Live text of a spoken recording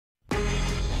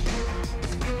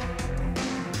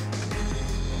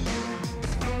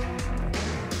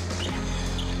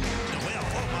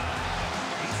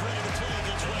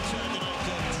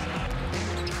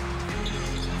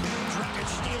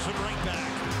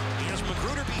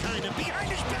behind him,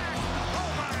 behind his back. Oh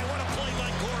my, what a play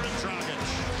by Goran Dragic.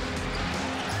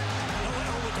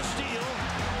 Noel with the steal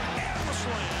and the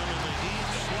slam, and the Heat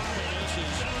sloppiness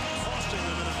is costing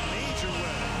them in a major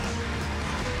way.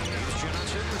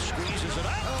 Johnson squeezes it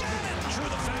up, and drew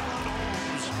the foul on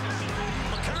Holmes.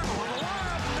 McConnell on the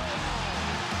lob, no.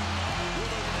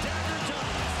 With a dagger dunk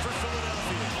for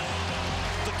Philadelphia.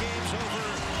 The game's over,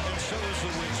 and so is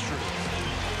the win streak.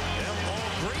 All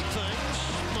great things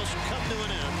must come to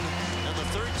an end, and the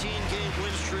 13-game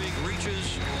win streak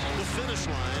reaches the finish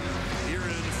line here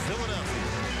in Philadelphia.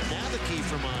 Now the key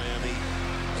for Miami,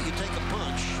 you take a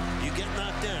punch, you get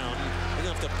knocked down, you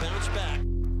have to bounce back.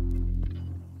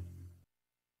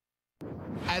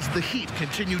 As the Heat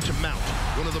continue to mount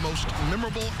one of the most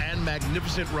memorable and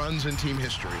magnificent runs in team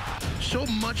history, so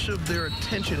much of their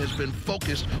attention has been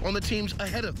focused on the teams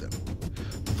ahead of them,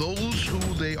 those who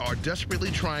they are desperately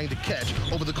trying to catch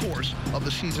over the course of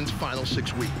the season's final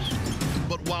 6 weeks.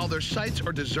 But while their sights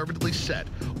are deservedly set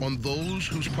on those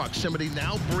whose proximity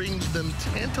now brings them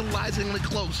tantalizingly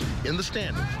close in the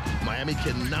standings, Miami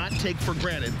cannot take for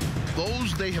granted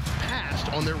those they have passed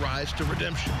on their rise to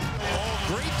redemption. All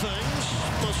great things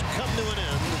must come to an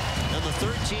end, and the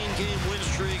 13-game win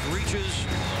streak reaches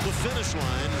the finish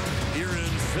line here in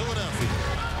Philadelphia.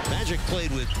 Magic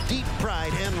played with deep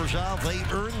pride and resolve. They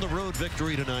earned the road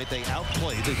victory tonight. They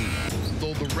outplayed the Heat.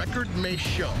 Though the record may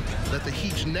show that the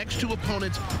Heat's next two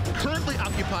opponents currently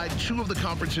occupy 2 of the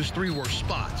conference's 3 worst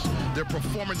spots, their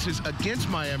performances against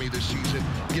Miami this season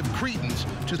give credence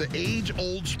to the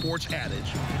age-old sports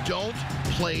adage, don't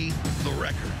play the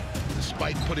record.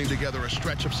 Despite putting together a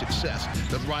stretch of success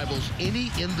that rivals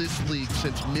any in this league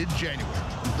since mid-January,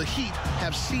 the Heat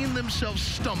have seen themselves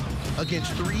stumble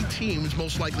against 3 teams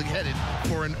most likely headed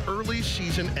for an early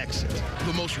season exit.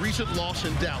 The most recent loss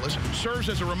in Dallas serves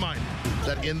as a reminder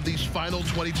that in these final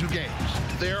 22 games,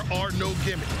 there are no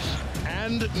gimmicks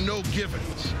and no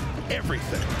givens.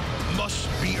 Everything must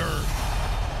be earned.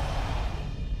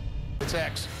 It's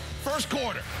X. First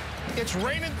quarter. It's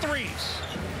raining threes.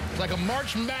 It's like a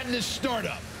March Madness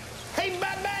startup. Hey,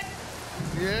 Batman!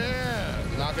 Yeah,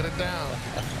 knocking it down.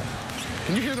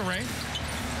 Can you hear the rain?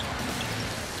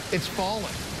 It's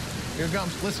falling. Here it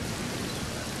comes. Listen.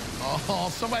 Oh,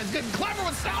 somebody's getting clever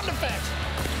with sound effects.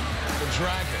 The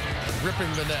Dragon ripping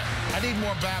the net. I need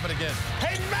more Babbitt again.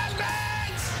 Hey,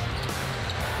 Madmans!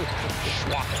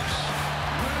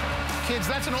 Schwackers. Kids,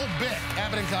 that's an old bit.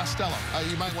 Abbott and Costello.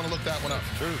 You might want to look that one up.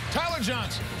 True. Tyler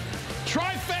Johnson.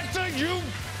 Trifecta, you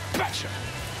betcha.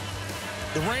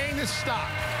 The rain is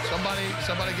stopped. Somebody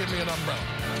give me an umbrella.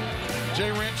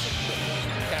 Jay Rich,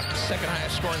 after the second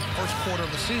highest scoring first quarter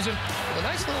of the season, with a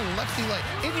nice little lefty leg.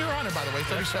 In your honor, by the way,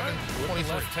 37-23.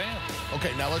 Left hand.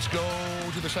 Okay, now let's go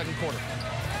to the second quarter.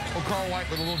 Carl White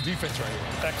with a little defense right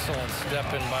here. Excellent step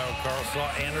in by Carl.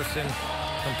 Saw Anderson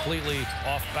completely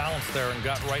off balance there and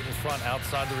got right in front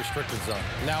outside the restricted zone.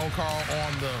 Now Carl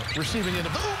on the receiving end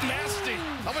of the... Ooh, nasty!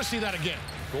 I'm going to see that again.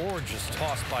 Gorgeous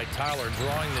toss by Tyler,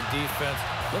 drawing the defense.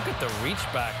 Look at the reach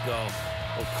back, though.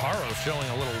 Ocaro showing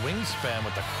a little wingspan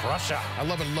with the crusher. I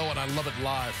love it low and I love it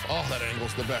live. Oh, that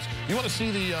angle's the best. You want to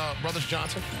see the Brothers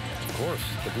Johnson? Of course.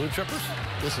 The Blue Chippers?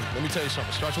 Listen, let me tell you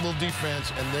something. Starts with a little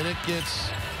defense, and then it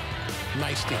gets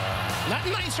nicey. Not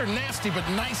nice or nasty, but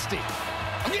nicey.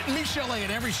 I'm getting Michelle A in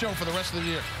every show for the rest of the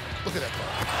year. Look at that play.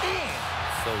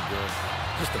 So good.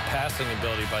 Just the passing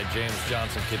ability by James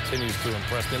Johnson continues to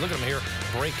impress me. Look at him here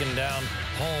breaking down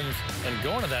Holmes and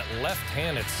going to that left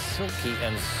hand. It's silky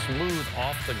and smooth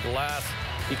off the glass.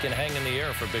 He can hang in the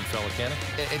air for a big fella, can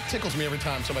he? It tickles me every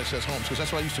time somebody says Holmes, because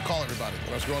that's what I used to call everybody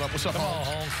when I was growing up. What's up, Holmes?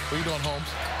 Come on, Holmes. What are you doing, Holmes?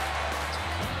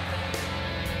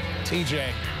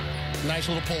 TJ, nice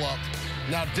little pull-up.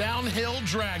 Now downhill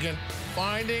Dragon,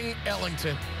 finding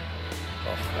Ellington.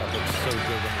 Oh, that looks so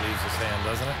good when it leaves his hand,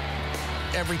 doesn't it?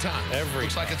 Every time.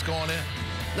 Looks time. like it's going in.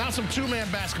 Now some two-man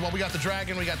basketball. We got the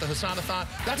Dragon, we got the Hassan-a-thon.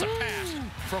 That's a pass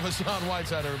from Hassan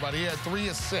Whiteside, everybody. He had 3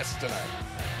 assists tonight.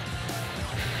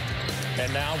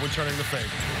 And now returning the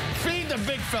favor. Feed the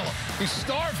big fella. He's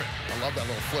starving. I love that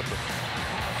little flipper.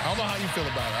 I don't know how you feel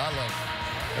about it. I love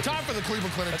it. Time for the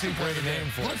Cleveland Clinic team play the game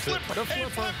for it. Flipper. Hey,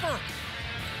 flipper.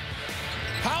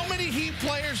 How many Heat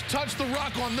players touched the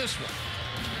rock on this one?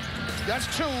 That's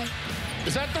 2.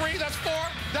 Is that 3? That's 4?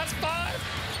 That's 5?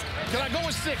 Can I go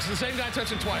with 6? The same guy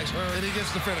touched it twice. And he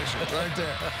gets to finish it right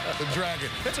there. The Dragon.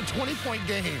 It's a 20-point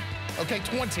game. Okay,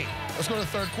 20. Let's go to the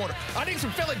third quarter. I need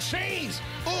some Philly cheese.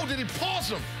 Oh, did he pause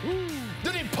him?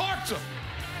 Did he park him?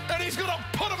 And he's going to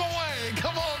put him away.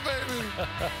 Come on, baby.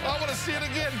 I want to see it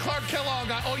again. Clark Kellogg,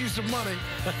 I owe you some money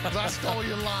because I stole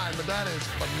your line, but that is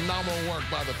phenomenal work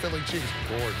by the Philly Chiefs.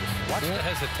 Gorgeous. Watch the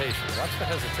hesitation. Watch the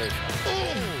hesitation.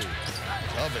 Ooh.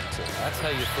 Love it. That's how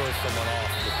you throw someone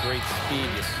off with great speed.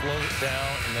 You slow it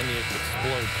down, and then you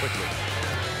explode quickly.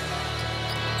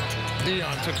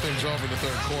 Dion took things over in the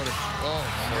third quarter. Oh,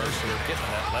 mercy. Getting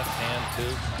that left hand,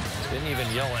 too. Didn't even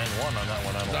yell N1 on that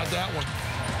one. Not that one.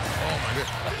 Oh, my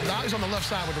goodness. Now he's on the left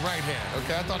side with the right hand,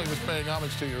 okay? I thought he was paying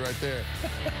homage to you right there.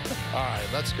 All right,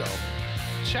 let's go.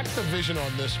 Check the vision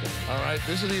on this one, all right?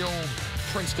 This is the old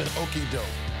Princeton okey-doke,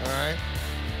 all right?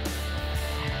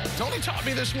 Tony taught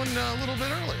me this one a little bit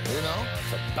earlier, you know?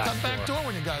 Cut back door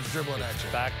when you guys dribbling at you.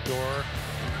 Back door.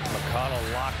 McConnell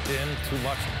locked in. Too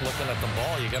much looking at the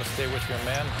ball. You got to stay with your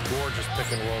man. Gorgeous pick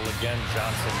and roll again.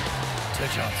 Johnson to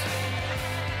Johnson.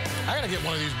 I got to get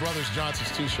one of these Brothers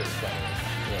Johnson's T-shirts, by the way.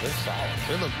 Yeah, they're solid.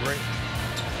 They look great.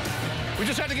 We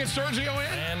just had to get Sergio in?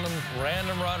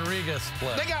 Random Rodriguez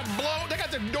split. They got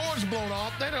their doors blown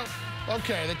off. They don't.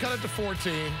 Okay, they cut it to 14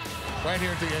 right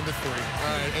here at the end of 3. All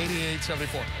right,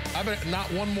 88-74. I bet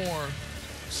not one more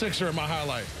Sixer in my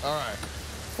highlight. All right,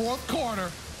 fourth quarter.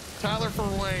 Tyler for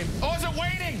Wayne. Oh, is it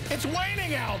waning? It's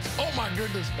waning out. Oh, my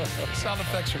goodness. Sound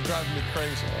effects are driving me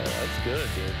crazy. Oh, that's good,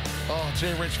 dude. Oh,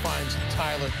 Jay Rich finds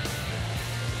Tyler.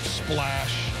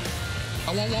 Splash.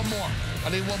 I want one more. I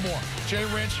need one more. Jay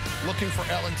Rich looking for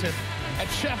Ellington at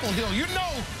Chapel Hill. You know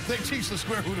they teach the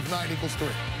square root of 9 = 3.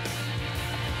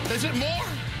 Is it more?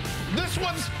 This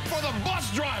one's for the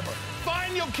bus driver.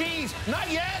 Find your keys. Not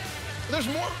yet. There's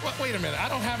more. Wait a minute. I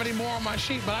don't have any more on my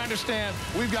sheet, but I understand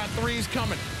we've got threes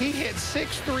coming. He hit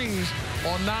 6 threes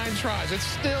on 9 tries. It's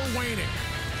still waning.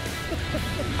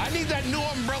 I need that new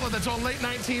umbrella that's on late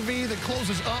night TV that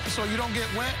closes up so you don't get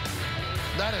wet.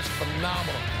 That is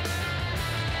phenomenal.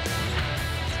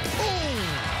 Ooh,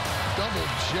 double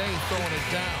J throwing it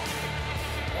down.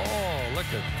 Oh, look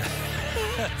at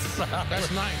that.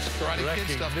 That's nice. Karate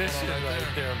Kid stuff going on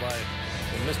right there by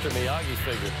the Mr. Miyagi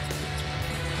figure.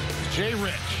 Jay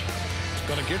Rich is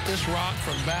going to get this rock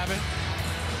from Babbitt.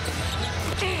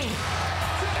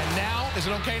 And now, is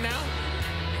it okay now?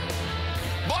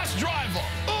 Bus driver.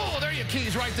 Oh, there are your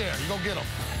keys right there. You go get them.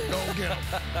 Go get them.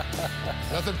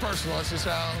 Nothing personal. That's just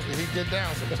how he get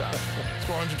down sometimes.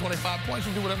 Score 125 points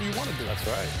and do whatever you want to do. That's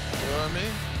right. You know what I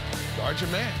mean? Guard your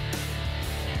man.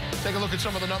 Take a look at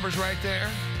some of the numbers right there.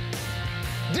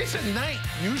 Decent night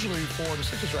usually for the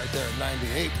Sixers right there at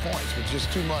 98 points, but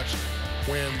just too much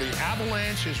when the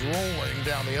avalanche is rolling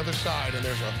down the other side and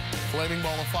there's a flaming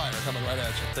ball of fire coming right at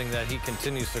you. Thing that he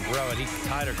continues to grow at. He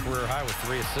tied a career high with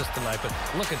 3 assists tonight, but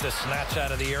look at this snatch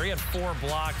out of the air. He had 4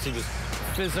 blocks. He was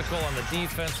physical on the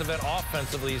defensive end.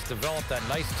 Offensively, he's developed that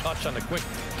nice touch on the quick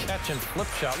catch and flip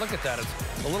shot. Look at that.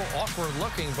 It's a little awkward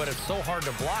looking, but it's so hard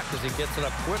to block because he gets it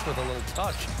up quick with a little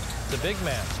touch. The big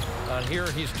man.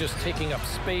 Here, he's just taking up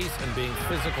space and being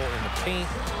physical in the paint.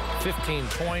 15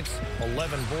 points,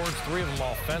 11 boards, 3 of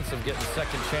them offensive, getting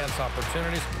second chance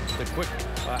opportunities. The quick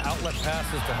outlet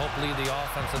passes to help lead the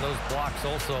offense, and those blocks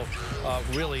also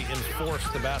really enforce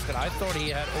the basket. I thought he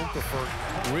had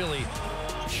Okafor really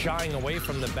shying away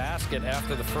from the basket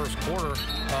after the first quarter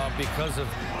because of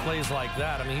plays like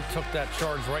that. I mean, he took that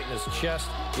charge right in his chest.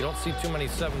 You don't see too many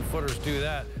 7-footers do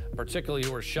that, particularly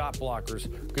who are shot blockers.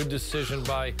 Good decision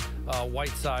by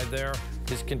Whiteside there.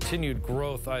 His continued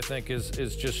growth, I think, is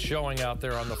just showing out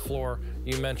there on the floor.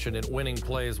 You mentioned it, winning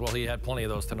plays. Well, he had plenty of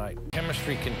those tonight.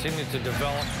 Chemistry continued to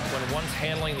develop. When one's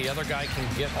handling, the other guy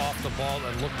can get off the ball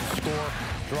and look to score.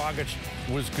 Dragic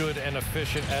was good and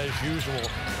efficient as usual.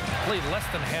 Played less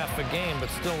than half a game, but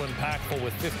still impactful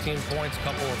with 15 points,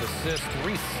 couple of assists,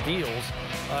 3 steals,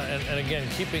 and again,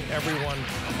 keeping everyone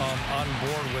on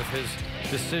board with his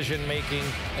decision-making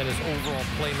and his overall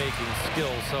playmaking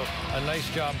skills. So a nice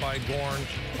job by Gorn.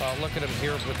 Look at him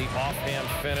here with the offhand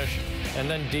finish. And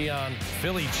then Dion,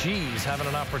 Philly cheese, having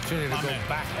an opportunity to go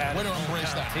back at Way to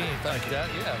embrace that team. Like that.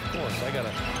 Yeah, of course. I got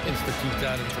to institute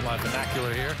that into my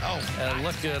vernacular here. Oh, and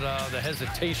look at the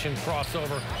hesitation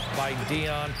crossover by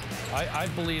Dion. I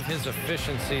believe his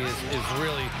efficiency is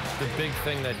really the big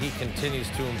thing that he continues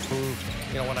to improve.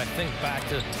 You know, when I think back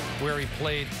to where he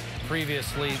played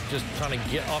previously, just trying to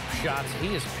get up shots,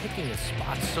 he is picking his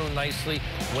spots so nicely,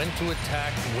 when to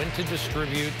attack, when to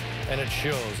distribute, and it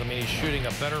shows. I mean, he's shooting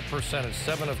a better percentage,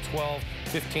 7 of 12,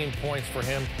 15 points for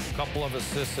him, a couple of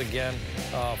assists again,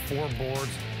 4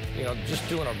 boards. You know, just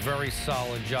doing a very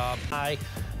solid job.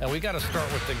 And we got to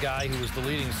start with the guy who was the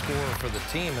leading scorer for the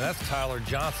team, and that's Tyler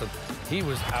Johnson. he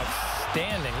was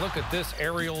outstanding. Look at this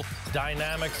aerial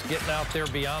dynamics, getting out there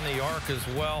beyond the arc as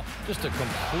well. Just a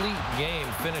complete game,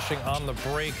 finishing on the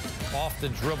break, off the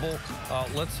dribble.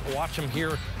 Let's watch him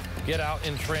here get out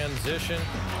in transition,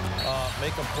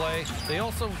 make a play. They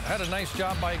also had a nice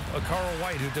job by Carl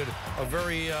White, who did a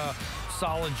very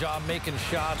solid job making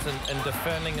shots and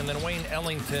defending. And then Wayne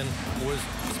Ellington was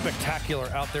spectacular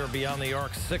out there beyond the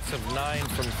arc, 6 of 9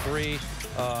 from 3.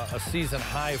 A season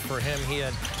high for him. He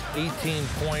had 18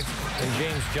 points. And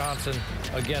James Johnson,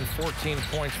 again, 14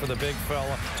 points for the big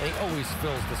fella. And he always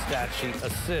fills the stat sheet.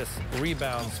 Assists,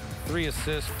 rebounds, 3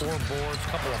 assists, 4 boards,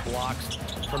 couple of blocks.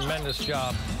 Tremendous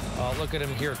job. Look at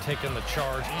him here taking the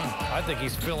charge. I think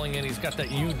he's filling in. He's got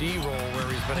that UD role where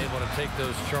he's been able to take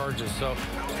those charges. So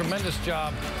tremendous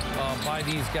job by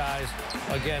these guys.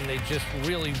 Again, they just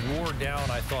really wore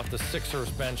down, I thought, the Sixers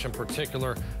bench in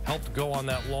particular, helped go on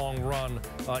that long run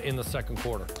in the second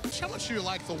quarter. How much do you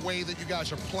like the way that you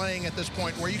guys are playing at this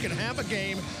point, where you can have a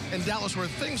game in Dallas where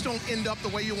things don't end up the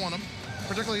way you want them,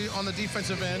 particularly on the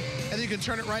defensive end, and then you can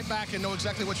turn it right back and know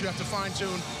exactly what you have to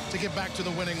fine-tune to get back to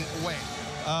the winning way?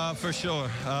 For sure.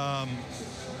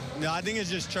 I think it's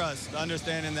just trust,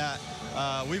 understanding that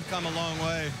we've come a long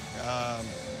way.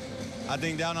 I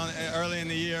think early in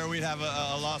the year, we'd have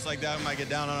a loss like that. We might get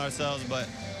down on ourselves, but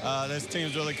this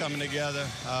team's really coming together.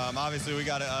 Obviously, we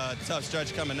got a tough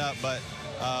stretch coming up, but,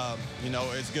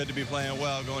 it's good to be playing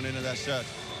well going into that stretch.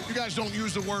 You guys don't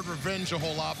use the word revenge a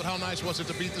whole lot, but how nice was it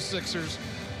to beat the Sixers,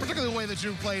 particularly the way that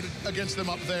you played against them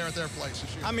up there at their place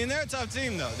this year? I mean, they're a tough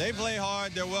team, though. They play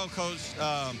hard, they're well coached,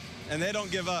 and they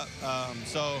don't give up.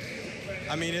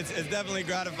 I mean, it's definitely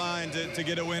gratifying to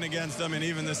get a win against them and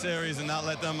even the series and not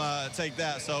let them take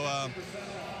that. So,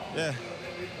 yeah.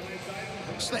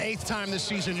 It's the 8th time this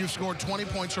season you've scored 20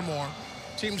 points or more.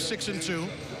 Team's 6-2.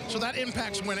 So that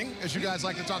impacts winning, as you guys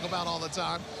like to talk about all the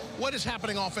time. What is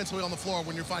happening offensively on the floor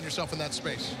when you find yourself in that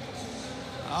space?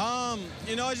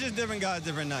 It's just different guys,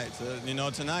 different nights.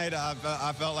 Tonight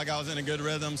I felt like I was in a good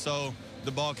rhythm, so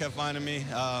the ball kept finding me.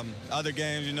 Other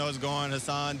games, it's going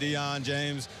Hassan, Dion,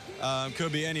 James,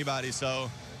 could be anybody. So,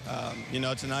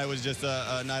 tonight was just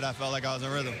a night I felt like I was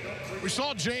in rhythm. We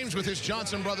saw James with his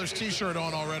Johnson Brothers T-shirt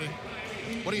on already.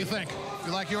 What do you think?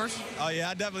 You like yours? Oh, yeah,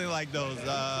 I definitely like those.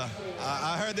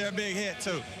 I heard they're a big hit,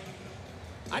 too.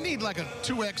 I need like a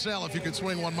 2XL if you could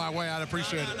swing one my way. I'd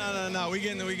appreciate it. No.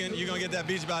 You're going to get that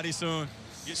beach body soon.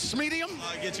 Smedium?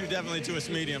 Get you definitely to a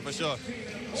smedium for sure.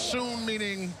 Soon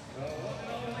meaning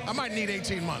I might need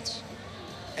 18 months.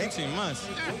 18 months?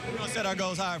 Yeah. We're going to set our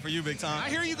goals higher for you, big time. I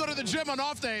hear you go to the gym on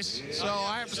off days, so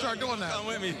I have to start doing that. Come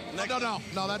with me.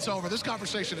 No, that's over. This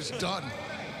conversation is done.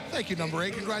 Thank you, number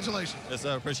 8. Congratulations. Yes,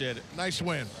 sir. Appreciate it. Nice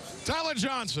win. Tyler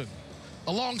Johnson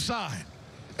alongside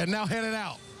and now headed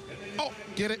out. Oh,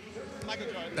 get it?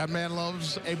 That man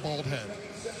loves a bald head.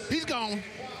 He's gone.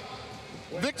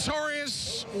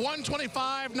 Victorious,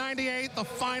 125-98, the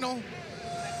final.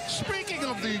 Speaking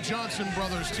of the Johnson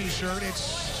Brothers T-shirt,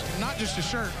 it's not just a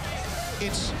shirt,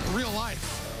 it's real life.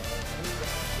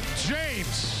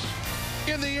 James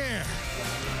in the air.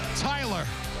 Tyler,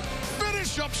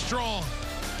 finish up strong.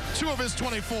 2 of his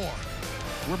 24.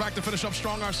 We're back to finish up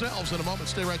strong ourselves in a moment.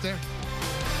 Stay right there.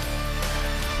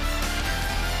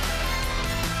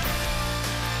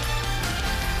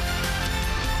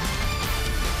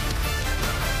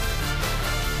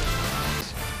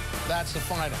 That's the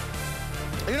final.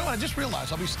 You know what? I just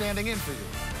realized I'll be standing in for you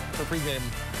for pregame.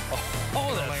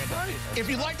 Oh, that's right. If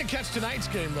you'd like to catch tonight's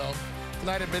game, though,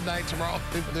 tonight at midnight, tomorrow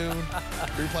at noon,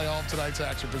 replay all of tonight's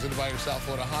action presented by your South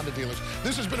Florida Honda dealers.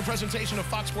 This has been a presentation of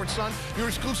Fox Sports Sun, your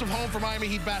exclusive home for Miami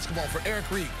Heat basketball. For Eric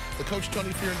Reed, the coach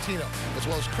Tony Fiorentino, as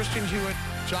well as Christian Hewitt,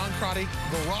 John Crotty,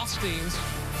 the Rothsteins,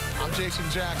 I'm Jason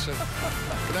Jackson.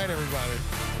 Good night, everybody.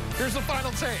 Here's the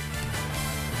final take.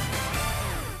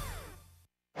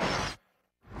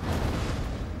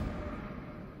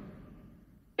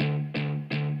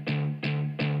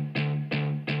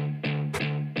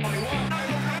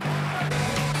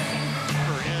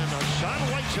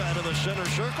 Center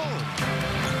circle.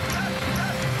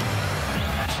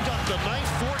 Stuck the knife,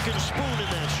 fork, and spoon in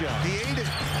that shot. He ate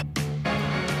it.